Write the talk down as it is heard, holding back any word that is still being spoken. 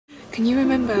Can you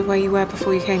remember where you were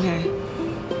before you came here?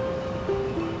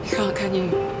 You can't, can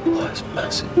you? Oh, it's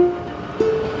massive.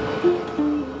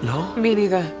 No? Me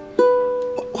neither.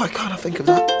 Why can't I think of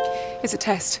that? It's a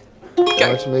test. Why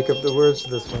don't you make up the words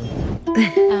to this one?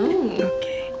 Oh.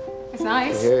 Okay. It's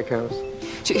nice. Here it comes.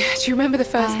 Do you remember the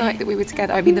first night that we were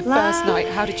together? I mean, the first night.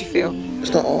 How did you feel?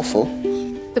 It's not awful.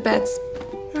 The bed's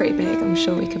pretty big. I'm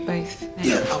sure we could both.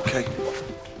 Yeah, okay.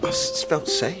 I felt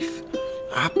safe,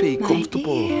 happy,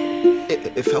 comfortable.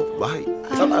 It felt right. It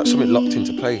felt like something locked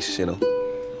into place, you know?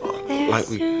 Like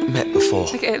we met before.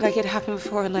 Like it happened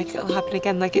before and like it'll happen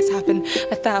again, like it's happened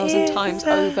 1,000 times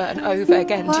over and over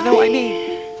again. Do you know what I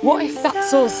mean? What if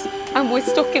that's us and we're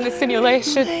stuck in a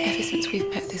simulation? Ever since we've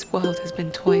met, this world has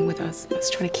been toying with us. It's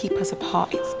trying to keep us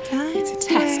apart. It's a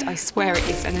test, I swear it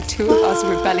is. And the two of us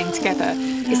rebelling together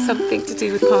is something to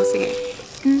do with passing it.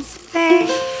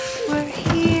 We're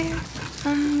here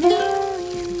a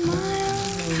million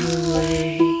miles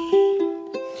away.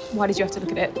 Why did you have to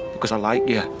look at it? Because I like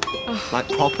you. Like,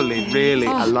 properly, really,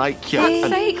 I like you. For God's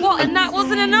sake, what? And that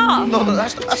wasn't enough? No,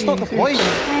 that's not the point.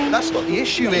 That's not the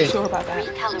issue here. Sure about that?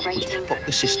 Recalibrating. Fuck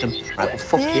the system. Right, well,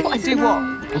 fuck it. What, and do what?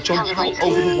 We'll jump out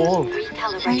over the wall.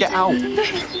 Recalibrating. Get out.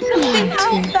 Nothing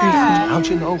out there. How do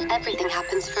you know? Everything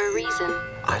happens for a reason.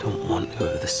 I don't want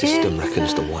whoever the system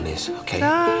reckons the one is, okay?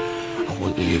 I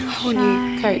want you. I want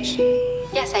you, Coach.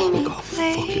 Yes, Amy. God,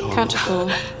 fuck it all. Count to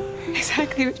 4.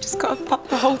 Exactly, we've just got to pop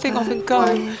the whole thing off and go.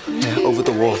 Yeah, over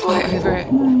the wall. Fight over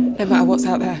it, no matter what's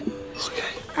out there. Okay.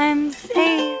 I'm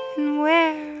safe and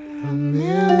we're a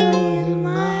million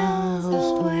miles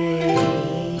away.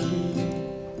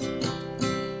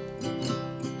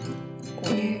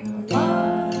 We're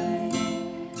lying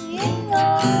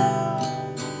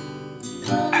on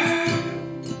the moon.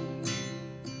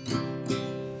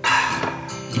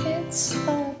 It's a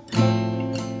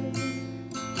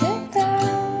perfect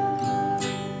afternoon.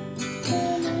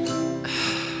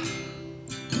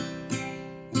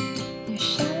 Your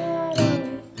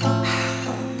shadow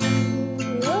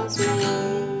follows me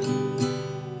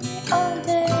all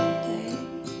day,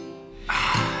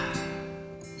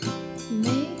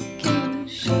 making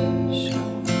sure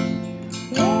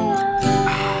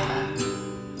that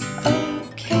I'm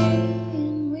okay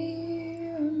and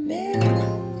we're a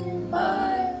million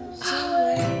miles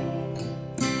away.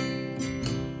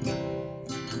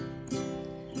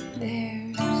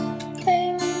 There's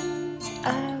things I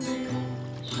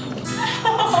wish I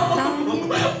knew.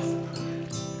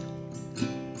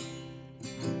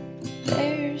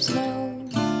 There's no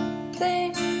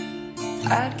thing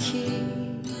I'd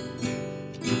keep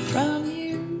from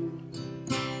you.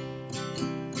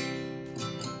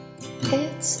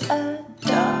 It's a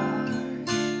dark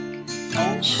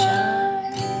and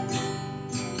shiny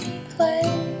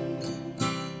place,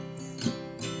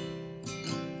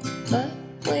 but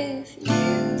with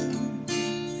you,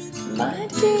 my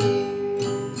dear,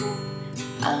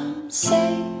 I'm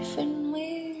safe and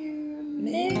we're a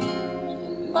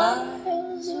million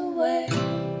miles away.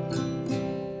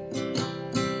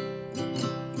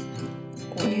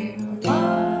 We're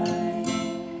lying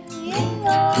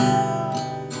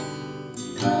on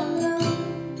the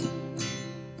moon.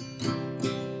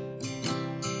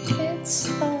 It's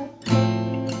a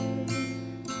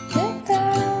perfect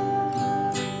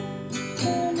afternoon.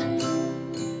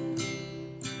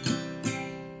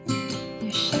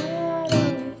 Your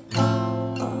shadow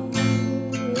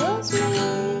follows me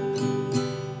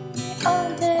all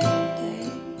day,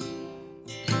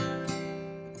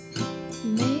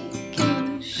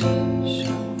 making sure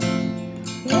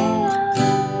that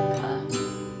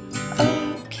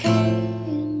I'm okay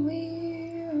and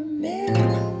we're a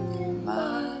million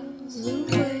miles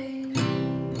away.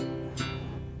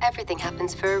 Everything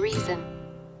happens for a reason.